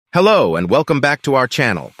Hello and welcome back to our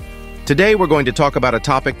channel. Today we're going to talk about a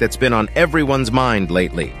topic that's been on everyone's mind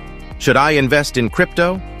lately. Should I invest in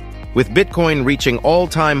crypto? With Bitcoin reaching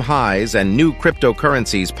all-time highs and new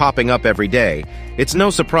cryptocurrencies popping up every day, it's no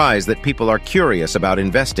surprise that people are curious about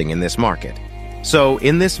investing in this market. So,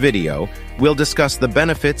 in this video, we'll discuss the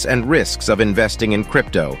benefits and risks of investing in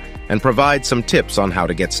crypto and provide some tips on how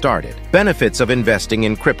to get started. Benefits of investing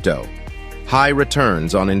in crypto. High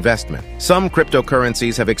returns on investment. Some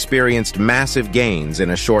cryptocurrencies have experienced massive gains in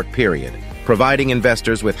a short period, providing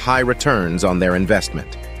investors with high returns on their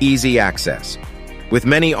investment. Easy access. With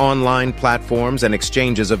many online platforms and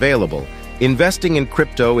exchanges available, investing in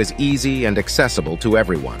crypto is easy and accessible to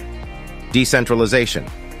everyone. Decentralization.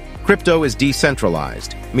 Crypto is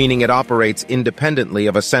decentralized, meaning it operates independently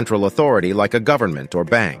of a central authority like a government or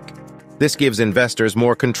bank. This gives investors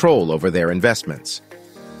more control over their investments.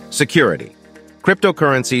 Security.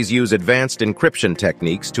 Cryptocurrencies use advanced encryption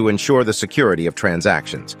techniques to ensure the security of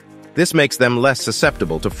transactions. This makes them less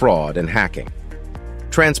susceptible to fraud and hacking.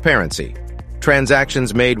 Transparency.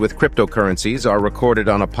 Transactions made with cryptocurrencies are recorded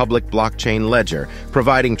on a public blockchain ledger,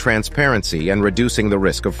 providing transparency and reducing the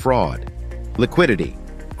risk of fraud. Liquidity.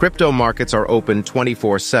 Crypto markets are open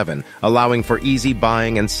 24/7, allowing for easy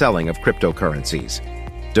buying and selling of cryptocurrencies.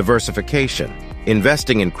 Diversification.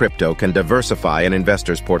 Investing in crypto can diversify an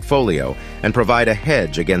investor's portfolio and provide a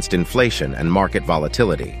hedge against inflation and market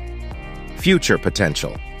volatility. Future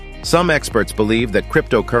potential. Some experts believe that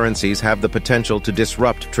cryptocurrencies have the potential to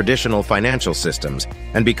disrupt traditional financial systems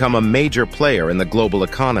and become a major player in the global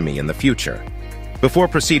economy in the future. Before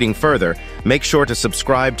proceeding further, make sure to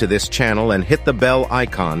subscribe to this channel and hit the bell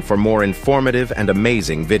icon for more informative and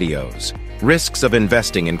amazing videos. Risks of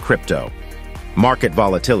investing in crypto. Market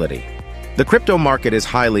volatility. The crypto market is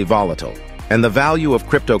highly volatile, and the value of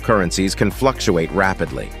cryptocurrencies can fluctuate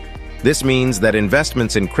rapidly. This means that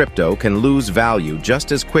investments in crypto can lose value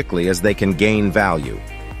just as quickly as they can gain value.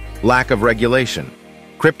 Lack of regulation.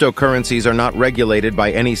 Cryptocurrencies are not regulated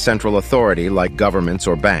by any central authority like governments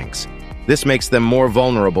or banks. This makes them more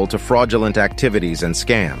vulnerable to fraudulent activities and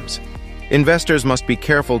scams. Investors must be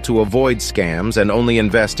careful to avoid scams and only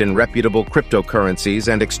invest in reputable cryptocurrencies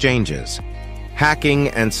and exchanges. Hacking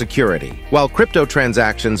and security. While crypto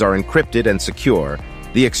transactions are encrypted and secure,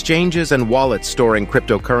 the exchanges and wallets storing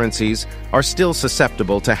cryptocurrencies are still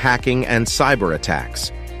susceptible to hacking and cyber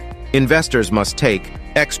attacks. Investors must take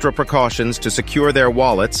extra precautions to secure their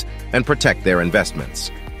wallets and protect their investments.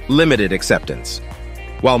 Limited acceptance.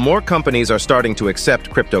 While more companies are starting to accept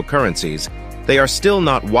cryptocurrencies, they are still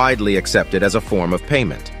not widely accepted as a form of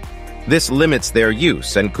payment. This limits their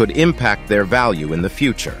use and could impact their value in the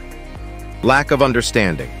future. Lack of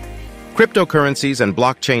understanding. Cryptocurrencies and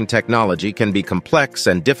blockchain technology can be complex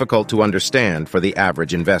and difficult to understand for the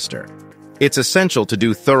average investor. It's essential to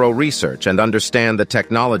do thorough research and understand the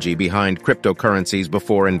technology behind cryptocurrencies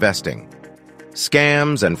before investing.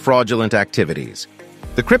 Scams and fraudulent activities.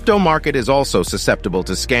 The crypto market is also susceptible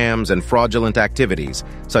to scams and fraudulent activities,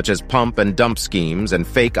 such as pump and dump schemes and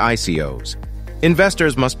fake ICOs.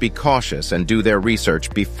 Investors must be cautious and do their research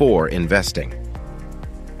before investing.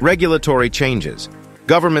 Regulatory changes.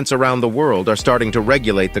 Governments around the world are starting to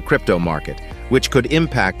regulate the crypto market, which could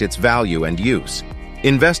impact its value and use.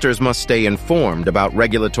 Investors must stay informed about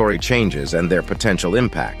regulatory changes and their potential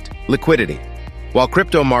impact. Liquidity. While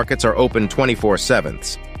crypto markets are open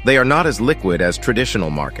 24/7, they are not as liquid as traditional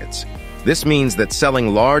markets. This means that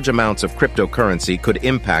selling large amounts of cryptocurrency could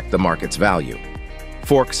impact the market's value.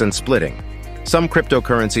 Forks and splitting. Some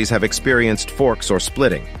cryptocurrencies have experienced forks or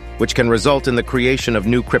splitting, which can result in the creation of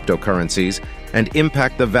new cryptocurrencies and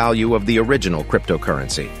impact the value of the original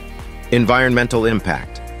cryptocurrency. Environmental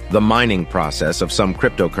impact. The mining process of some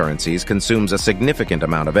cryptocurrencies consumes a significant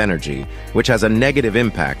amount of energy, which has a negative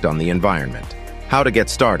impact on the environment. How to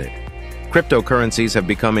get started. Cryptocurrencies have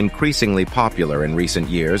become increasingly popular in recent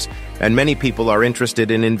years, and many people are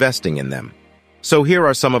interested in investing in them. So here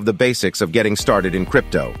are some of the basics of getting started in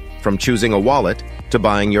crypto, from choosing a wallet to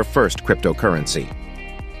buying your first cryptocurrency.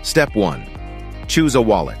 Step 1. Choose a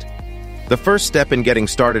wallet. The first step in getting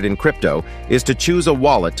started in crypto is to choose a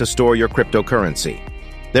wallet to store your cryptocurrency.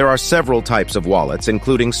 There are several types of wallets,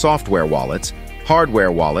 including software wallets,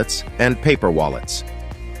 hardware wallets, and paper wallets.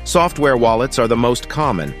 Software wallets are the most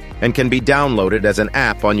common and can be downloaded as an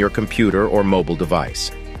app on your computer or mobile device.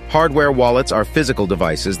 Hardware wallets are physical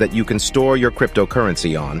devices that you can store your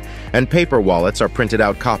cryptocurrency on, and paper wallets are printed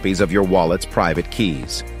out copies of your wallet's private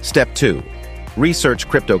keys. Step 2. Research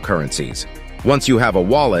cryptocurrencies. Once you have a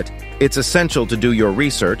wallet, it's essential to do your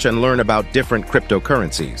research and learn about different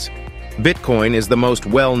cryptocurrencies. Bitcoin is the most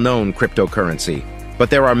well-known cryptocurrency, but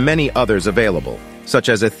there are many others available, such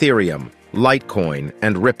as Ethereum, Litecoin,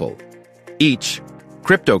 and Ripple. Each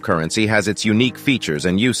cryptocurrency has its unique features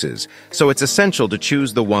and uses, so it's essential to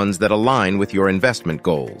choose the ones that align with your investment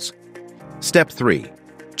goals. Step 3.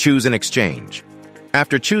 Choose an exchange.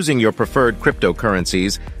 After choosing your preferred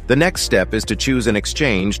cryptocurrencies, the next step is to choose an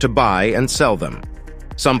exchange to buy and sell them.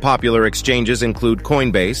 Some popular exchanges include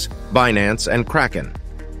Coinbase, Binance, and Kraken.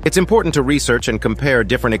 It's important to research and compare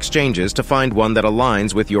different exchanges to find one that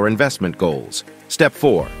aligns with your investment goals. Step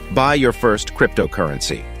 4. Buy your first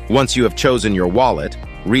cryptocurrency. Once you have chosen your wallet,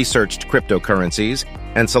 researched cryptocurrencies,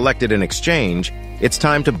 and selected an exchange, it's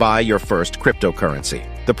time to buy your first cryptocurrency.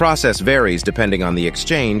 The process varies depending on the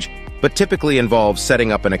exchange, but typically involves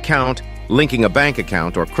setting up an account, linking a bank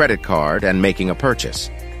account or credit card, and making a purchase.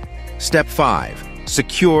 Step 5.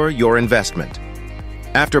 Secure your investment.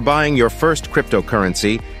 After buying your first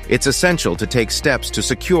cryptocurrency, it's essential to take steps to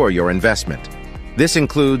secure your investment. This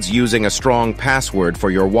includes using a strong password for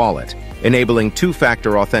your wallet, enabling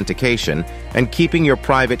two-factor authentication, and keeping your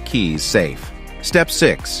private keys safe. Step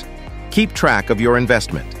 6. Keep track of your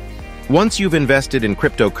investment. Once you've invested in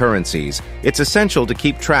cryptocurrencies, it's essential to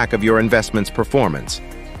keep track of your investment's performance.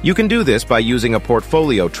 You can do this by using a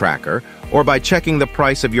portfolio tracker or by checking the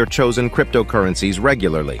price of your chosen cryptocurrencies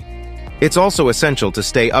regularly. It's also essential to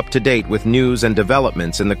stay up to date with news and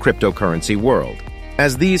developments in the cryptocurrency world,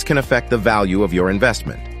 as these can affect the value of your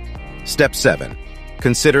investment. Step 7.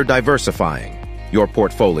 Consider diversifying your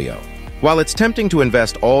portfolio. While it's tempting to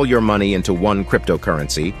invest all your money into one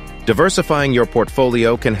cryptocurrency, diversifying your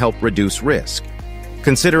portfolio can help reduce risk.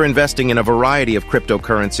 Consider investing in a variety of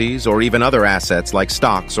cryptocurrencies or even other assets like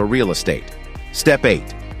stocks or real estate. Step 8.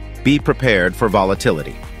 Be prepared for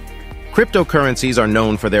volatility. Cryptocurrencies are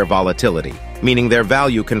known for their volatility, meaning their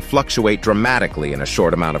value can fluctuate dramatically in a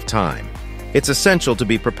short amount of time. It's essential to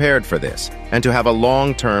be prepared for this and to have a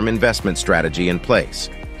long-term investment strategy in place.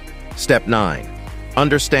 Step 9.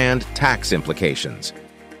 Understand tax implications.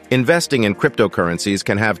 Investing in cryptocurrencies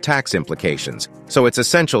can have tax implications, so it's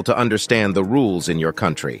essential to understand the rules in your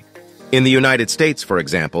country. In the United States, for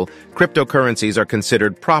example, cryptocurrencies are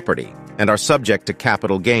considered property and are subject to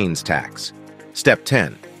capital gains tax. Step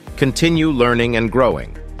 10. Continue learning and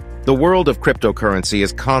growing. The world of cryptocurrency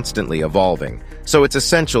is constantly evolving, so it's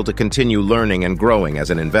essential to continue learning and growing as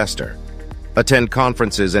an investor. Attend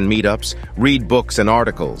conferences and meetups, read books and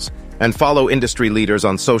articles, and follow industry leaders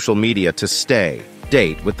on social media to stay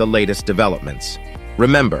up-to-date with the latest developments.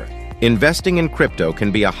 Remember, investing in crypto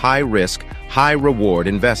can be a high-risk, high-reward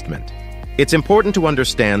investment. It's important to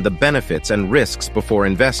understand the benefits and risks before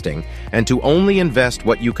investing and to only invest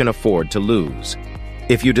what you can afford to lose.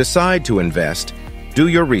 If you decide to invest, do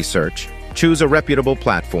your research, choose a reputable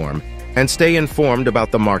platform, and stay informed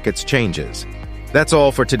about the market's changes. That's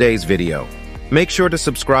all for today's video. Make sure to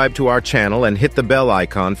subscribe to our channel and hit the bell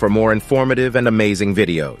icon for more informative and amazing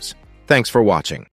videos. Thanks for watching.